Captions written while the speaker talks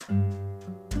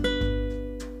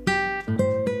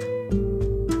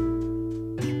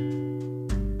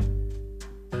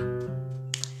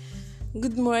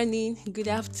morning, good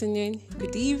afternoon,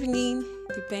 good evening,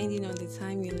 depending on the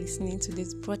time you're listening to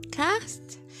this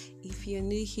podcast. If you're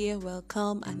new here,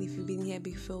 welcome, and if you've been here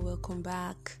before, welcome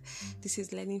back. This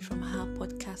is Learning from Her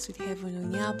podcast with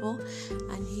Heaven Onyabo,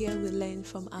 and here we learn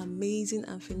from amazing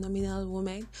and phenomenal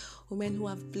women who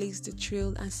have blazed the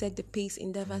trail and set the pace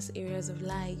in diverse areas of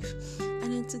life.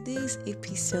 And in today's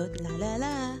episode,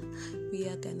 we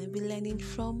are gonna be learning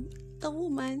from a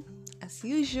woman, as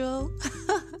usual.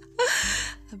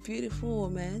 A beautiful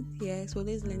woman. Yes, we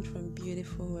always learn from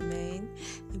beautiful women.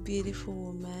 A beautiful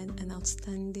woman, an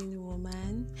outstanding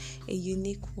woman, a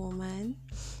unique woman,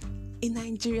 a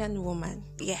Nigerian woman.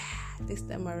 Yeah, this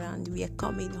time around we are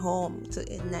coming home to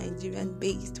a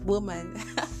Nigerian-based woman.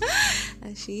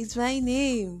 And she's my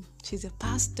name. She's a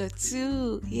pastor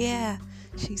too. Yeah,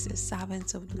 she's a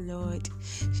servant of the Lord.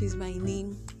 She's my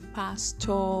name,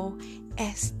 Pastor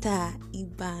Esther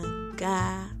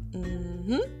Ibanga.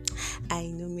 I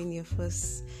know many of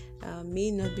us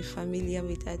may not be familiar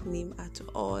with that name at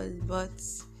all, but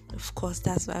of course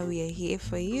that's why we are here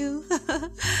for you.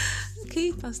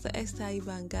 Okay, Pastor Esther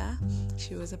Ibanga,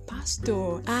 she was a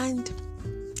pastor, and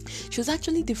she was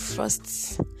actually the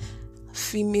first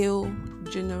female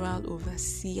general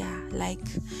overseer, like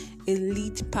a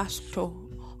lead pastor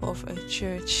of a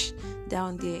church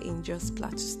down there in Jos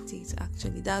Plateau State.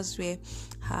 Actually, that's where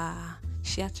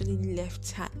she actually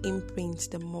left her imprint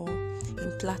the more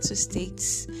in Plateau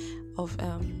State of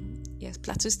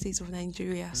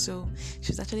Nigeria. So she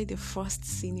was actually the first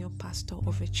senior pastor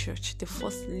of a church, the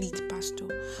first lead pastor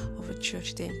of a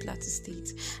church there in Plateau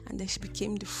State, and then she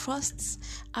became the first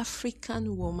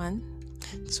African woman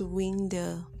to win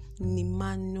the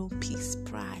Nimano Peace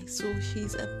Prize. So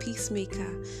she's a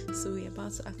peacemaker. So we're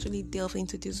about to actually delve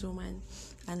into this woman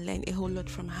and learn a whole lot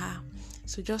from her.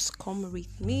 So just come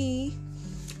with me.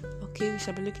 Okay, we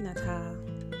shall be looking at her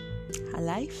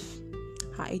life,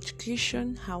 her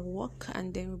education, her work,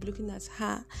 and then we'll be looking at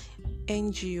her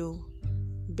NGO,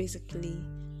 basically,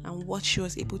 and what she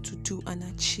was able to do and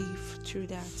achieve through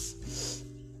that.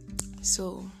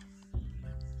 So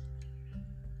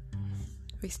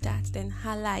we start then.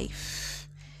 Her life.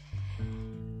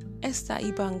 Esther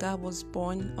Ibanga was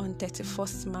born on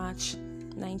 31st March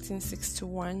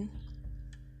 1961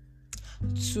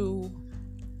 to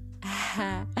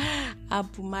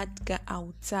Abumadga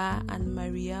Auta and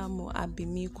Mariamu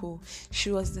Abimiko.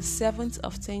 She was the seventh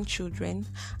of 10 children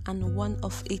and one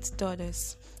of 8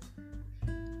 daughters.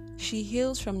 She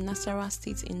hails from Nasarawa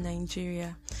State in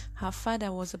Nigeria. Her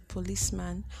father was a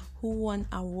policeman who won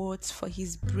awards for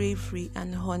his bravery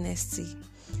and honesty.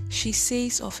 She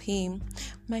says of him,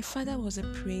 "My father was a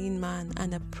praying man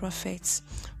and a prophet.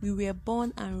 We were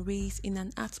born and raised in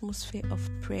an atmosphere of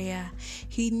prayer.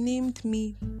 He named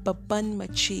me Baban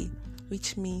Machi,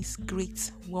 which means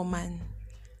great woman."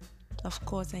 Of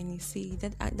course, I need to say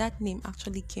that name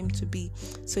actually came to be.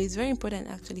 So it's very important,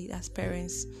 actually, as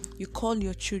parents, you call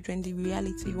your children the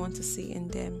reality you want to see in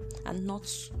them and not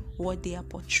what they are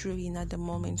portraying at the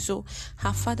moment. So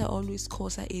her father always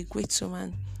calls her a great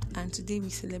woman, and today we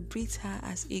celebrate her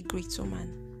as a great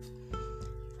woman.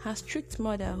 Her strict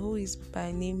mother, who is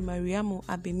by name Mariamu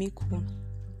Abimiku,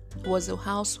 was a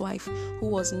housewife who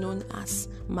was known as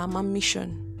Mama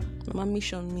Mission. Mama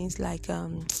Mission means like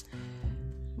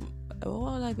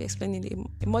what I'll be explaining,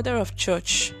 a mother of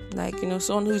church, like,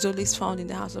 someone who is always found in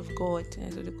the house of God.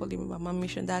 And so they call him Mama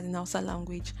Mission, that in Hausa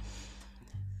language.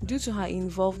 Due to her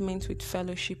involvement with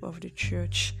Fellowship of the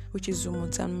Church, which is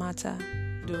Zumuntan Mata,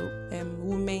 the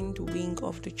women wing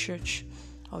of the church,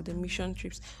 of the mission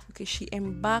trips. Okay, she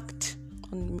embarked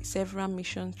on several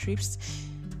mission trips.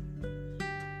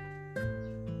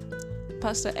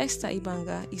 Pastor Esther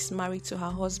Ibanga is married to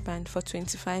her husband for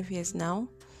 25 years now,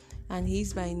 and he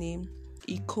is by name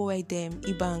Ikoedem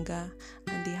Ibanga,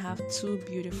 and they have 2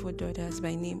 beautiful daughters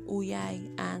by name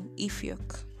Uyai and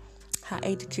Ifiok. Her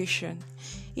education.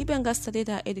 Ibanga studied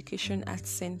her education at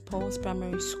St. Paul's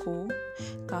Primary School,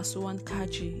 Kasuwan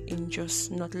Kaji in Jos,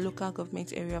 North Local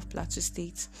Government Area of Plateau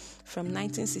State, from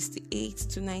 1968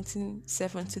 to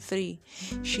 1973.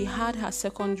 She had her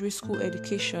secondary school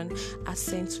education at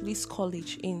St. Louis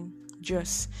College in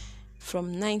Jos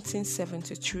from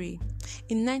 1973.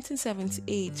 In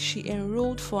 1978, she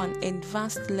enrolled for an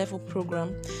advanced level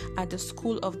program at the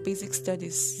School of Basic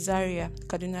Studies, Zaria,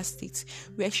 Kaduna State,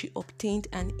 where she obtained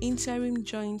an interim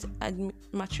joint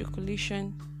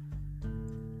matriculation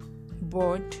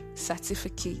board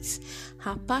certificates.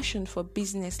 Her passion for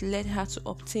business led her to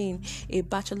obtain a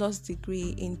bachelor's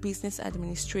degree in business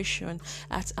administration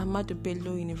at Ahmadu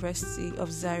Bello University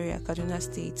of Zaria, Kaduna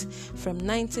State from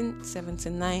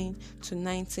 1979 to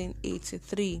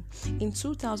 1983. In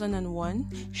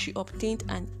 2001, she obtained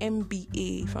an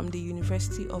MBA from the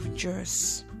University of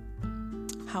Jos.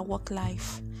 Her work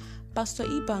life. Pastor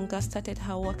Ibanga started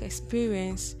her work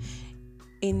experience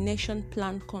in Nation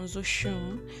Plan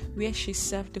Consortium, where she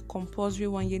served the compulsory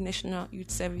one-year National Youth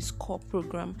Service Corps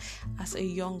program as a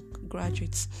young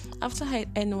graduate. After her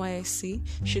NYSC,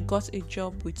 she got a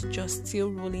job with Just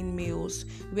Steel Rolling Mills,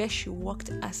 where she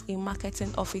worked as a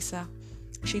marketing officer.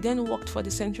 She then worked for the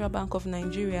Central Bank of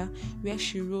Nigeria, where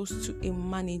she rose to a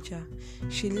manager.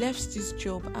 She left this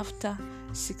job after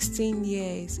 16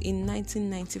 years in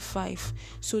 1995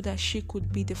 so that she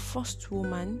could be the first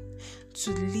woman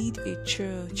to lead a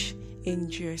church in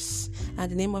Jos. And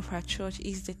the name of her church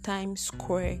is the Times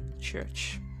Square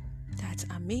Church. That's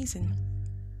amazing.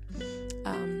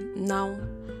 Now,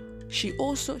 she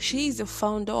is the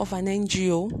founder of an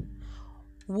NGO,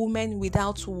 Women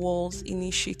Without Walls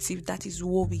Initiative, that is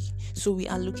WOWI. So we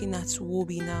are looking at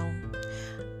WOWI now.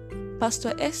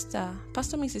 Pastor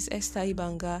Mrs. Esther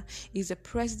Ibanga is the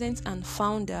president and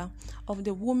founder of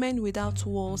the Women Without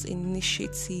Walls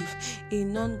Initiative, a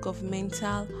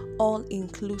non-governmental,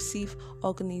 all-inclusive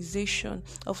organization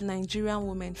of Nigerian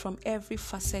women from every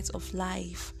facet of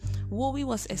life. WOWI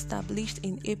was established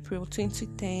in April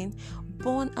 2010,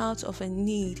 born out of a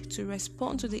need to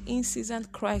respond to the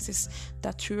incessant crisis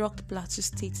that rocked Plateau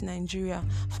State, Nigeria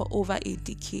for over a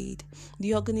decade.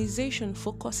 The organization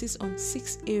focuses on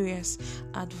 6 areas: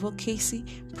 advocacy,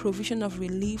 provision of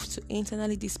relief to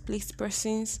internally displaced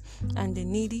persons and the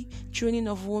needy, training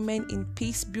of women in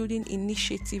peace-building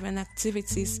initiatives and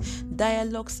activities,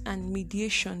 dialogues and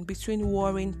mediation between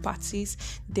warring parties,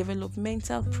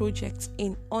 developmental projects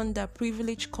in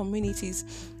underprivileged communities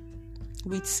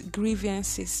with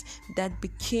grievances that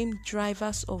became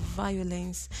drivers of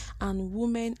violence, and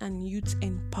women and youth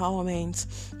empowerment.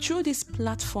 Through this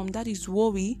platform, that is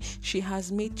WOWI, she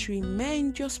has made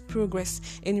tremendous progress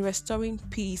in restoring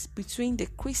peace between the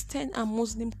Christian and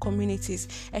Muslim communities,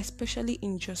 especially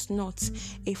in Jos North,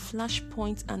 a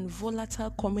flashpoint and volatile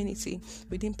community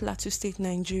within Plateau State,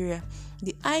 Nigeria.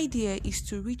 The idea is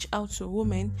to reach out to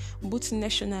women both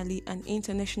nationally and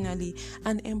internationally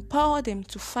and empower them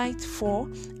to fight for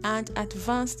and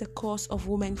advance the cause of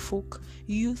women folk,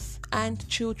 youth, and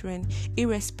children,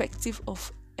 irrespective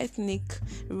of ethnic,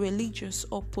 religious,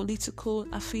 or political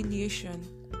affiliation.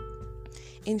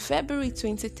 In February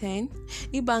 2010,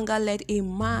 Ibanga led a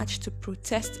march to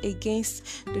protest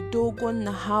against the Dogon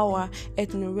Nahawa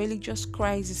ethno-religious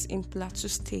crisis in Plateau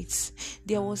State.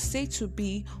 There was said to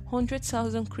be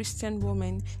 100,000 Christian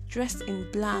women dressed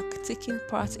in black taking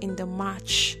part in the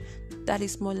march. That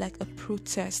is more like a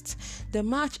protest. The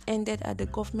march ended at the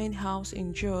government house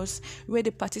in Jos, where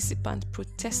the participants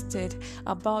protested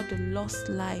about the lost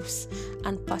lives,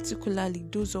 and particularly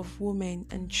those of women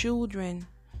and children.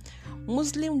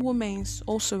 Muslim women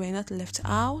also were not left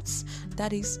out.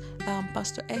 That is,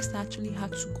 Pastor Esther actually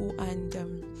had to go and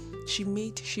she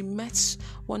met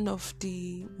one of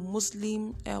the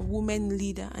Muslim women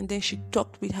leader, and then she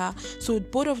talked with her. So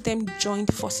both of them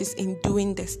joined forces in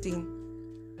doing this thing.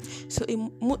 So a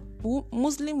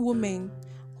Muslim woman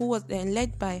who was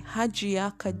led by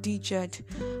Hajia Khadijat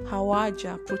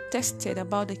Hawaja protested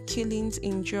about the killings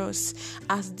in Jos,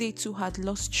 as they too had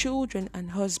lost children and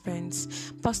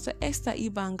husbands. Pastor Esther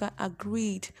Ibanga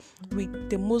agreed with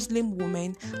the Muslim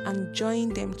women and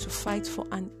joined them to fight for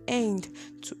an end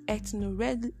to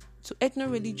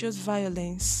ethno-religious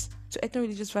violence.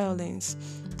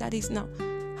 That is now.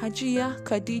 Hajia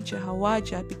Khadija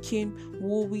Hawaja became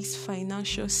WOWI's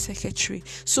financial secretary.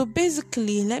 So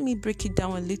basically, let me break it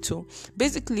down a little.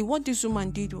 Basically, what this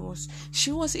woman did was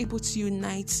she was able to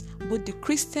unite both the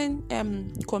Christian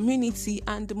community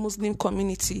and the Muslim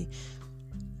community.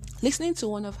 Listening to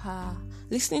one of her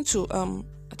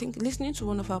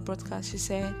broadcasts, she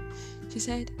said,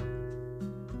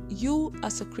 you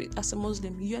as a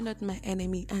Muslim, you are not my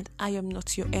enemy and I am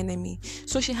not your enemy.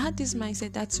 So she had this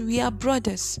mindset that we are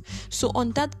brothers. So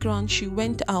on that ground, she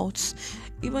went out,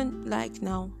 even like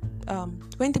now,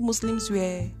 when the Muslims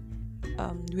were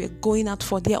were going out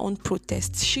for their own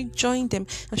protest, she joined them,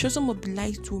 and she also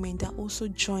mobilized women that also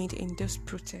joined in this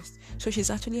protest. So she's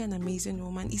actually an amazing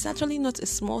woman. It's actually not a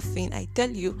small thing, I tell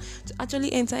you, to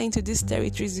actually enter into these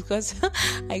territories, because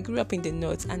I grew up in the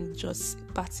north, and just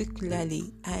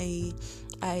particularly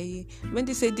when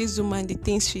they say this woman, the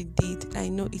things she did, I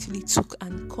know it really took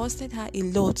and costed her a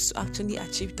lot to actually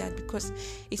achieve that, because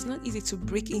it's not easy to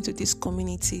break into these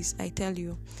communities. I tell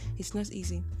you, it's not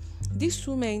easy. These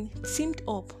women teamed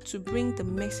up to bring the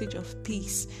message of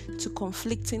peace to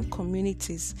conflicting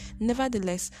communities.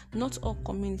 Nevertheless, not all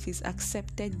communities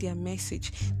accepted their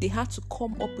message. They had to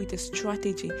come up with a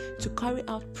strategy to carry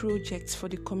out projects for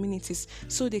the communities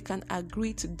so they can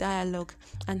agree to dialogue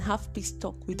and have peace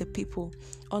talk with the people.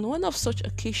 On one of such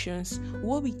occasions,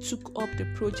 Wobi took up the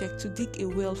project to dig a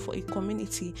well for a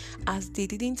community as they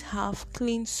didn't have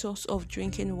clean source of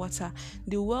drinking water.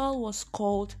 The well was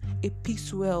called a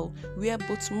peace well, where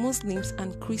both Muslims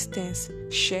and Christians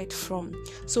shared from.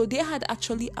 So they had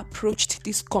actually approached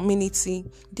this community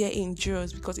there in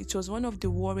Jos, because it was one of the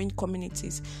warring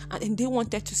communities, and they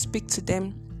wanted to speak to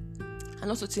them and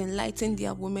also to enlighten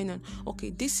their women on, okay,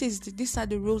 these are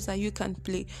the roles that you can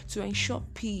play to ensure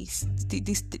peace,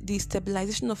 the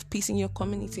stabilization of peace in your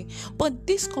community. But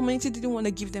this community didn't want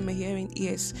to give them a hearing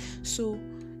ears. So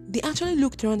they actually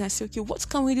looked around and said, okay, what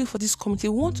can we do for this community?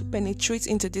 We want to penetrate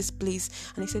into this place.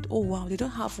 And they said, oh wow, they don't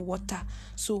have water.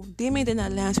 So they made an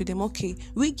alliance with them. Okay,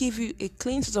 we give you a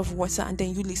clean source of water, and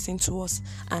then you listen to us.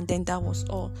 And then that was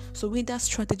all. So with that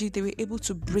strategy, they were able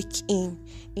to break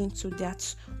into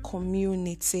that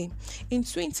community. In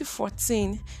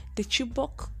 2014, the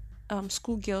Chibok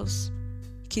schoolgirls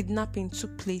kidnapping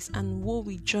took place, and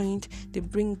Wobi joined the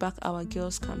Bring Back Our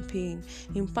Girls campaign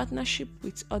in partnership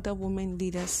with other women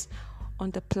leaders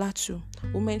on the plateau.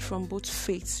 Women from both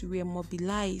faiths were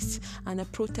mobilized, and a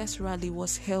protest rally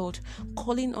was held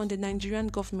calling on the Nigerian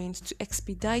government to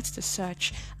expedite the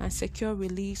search and secure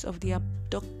release of the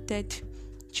abducted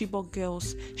Chibok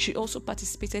girls. She also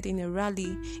participated in a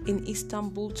rally in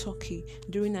Istanbul, Turkey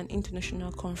during an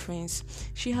international conference.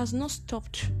 She has not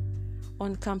stopped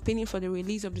on campaigning for the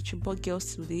release of the Chibok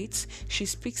girls to date. She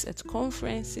speaks at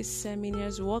conferences,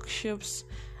 seminars, workshops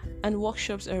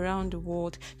around the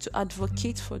world to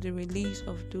advocate for the release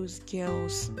of those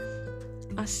girls.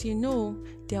 As you know,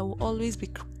 there will always be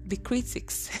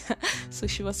critics. So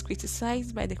she was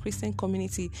criticized by the Christian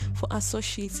community for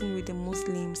associating with the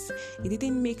Muslims. It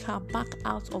didn't make her back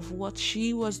out of what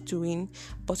she was doing,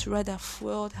 but rather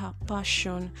fueled her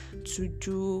passion to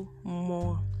do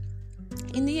more.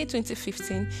 In the year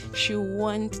 2015, she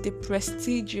won the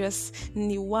prestigious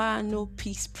Niwano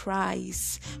Peace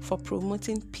Prize for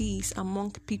promoting peace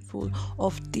among people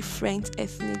of different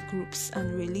ethnic groups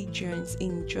and religions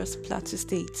in Jos Plateau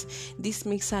State. This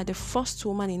makes her the first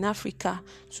woman in Africa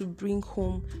to bring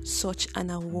home such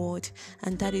an award,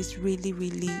 and that is really,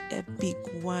 really a big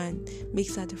one.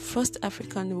 Makes her the first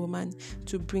African woman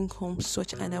to bring home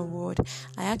such an award.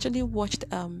 I actually watched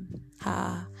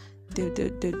her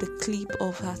the clip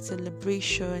of her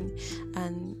celebration,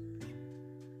 and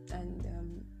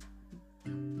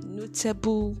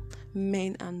notable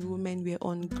men and women were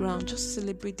on ground just to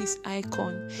celebrate this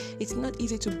icon. It's not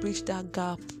easy to bridge that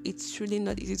gap. It's really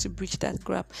not easy to bridge that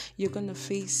gap. You're gonna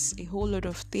face a whole lot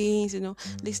of things,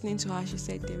 listening to her, she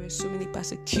said there were so many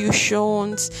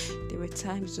persecutions. There were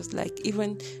times just like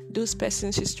even those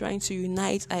persons she's trying to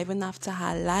unite, even after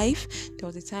her life, there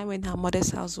was a time when her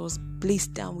mother's house was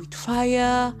blazed down with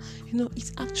fire.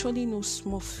 It's actually no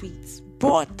small feat,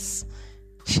 but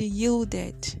she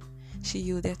yielded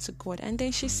to God. And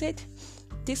then she said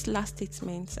this last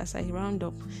statement as I round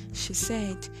up. She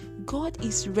said, God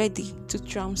is ready to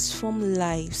transform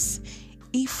lives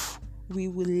if we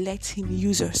will let him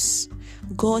use us.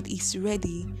 God is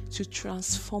ready to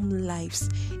transform lives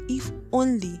if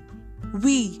only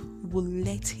we will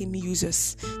let him use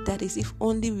us. That is, if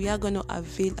only we are going to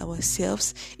avail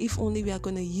ourselves, if only we are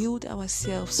going to yield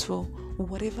ourselves for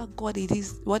whatever what it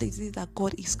is that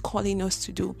God is calling us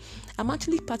to do. I'm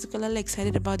actually particularly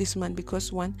excited about this woman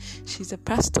because one, she's a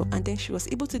pastor, and then she was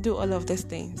able to do all of these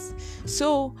things.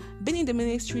 So being in the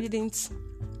ministry didn't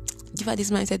give her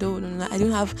this mindset, oh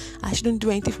no, I shouldn't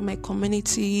do anything for my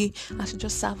community, I should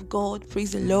just serve God,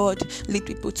 praise the Lord, lead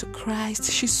people to Christ.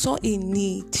 She saw a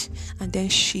need, and then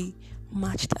she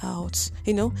marched out.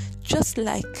 Just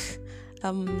like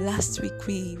last week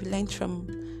we learned from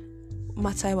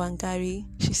Matai Wangari.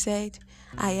 She said,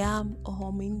 I am a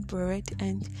hummingbird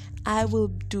and I will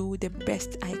do the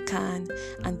best I can.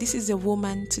 And this is a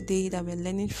woman today that we're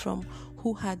learning from,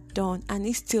 who had done and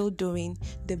is still doing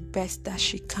the best that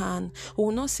she can. We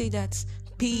will not say that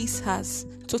peace has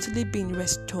totally been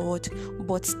restored,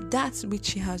 but that which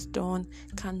she has done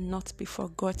cannot be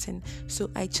forgotten. So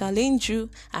I challenge you,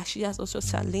 as she has also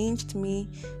challenged me,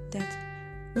 that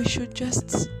we should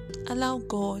just allow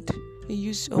God to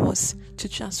use us to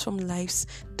transform lives.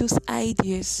 Those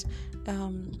ideas,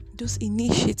 those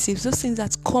initiatives, those things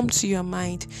that come to your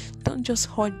mind, don't just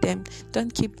hoard them,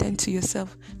 don't keep them to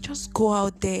yourself, just go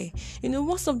out there.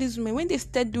 Most of these women, when they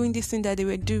started doing this thing that they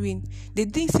were doing, they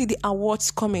didn't see the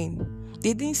awards coming,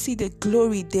 they didn't see the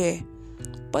glory there.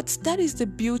 But that is the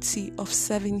beauty of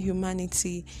serving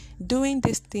humanity. Doing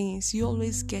these things, you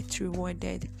always get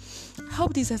rewarded. I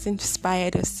hope this has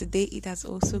inspired us today. It has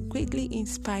also greatly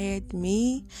inspired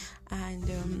me, and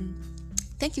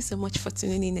thank you so much for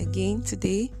tuning in again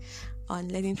today on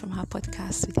Learning from Her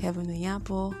podcast with Heaven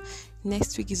Oyabo.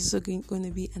 Next week is also going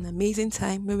to be an amazing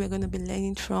time where we're going to be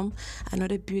learning from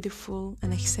another beautiful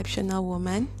and exceptional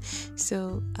woman.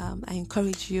 So I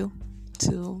encourage you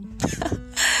to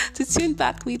to tune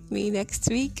back with me next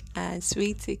week as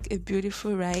we take a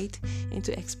beautiful ride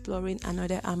into exploring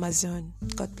another Amazon.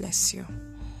 God bless you.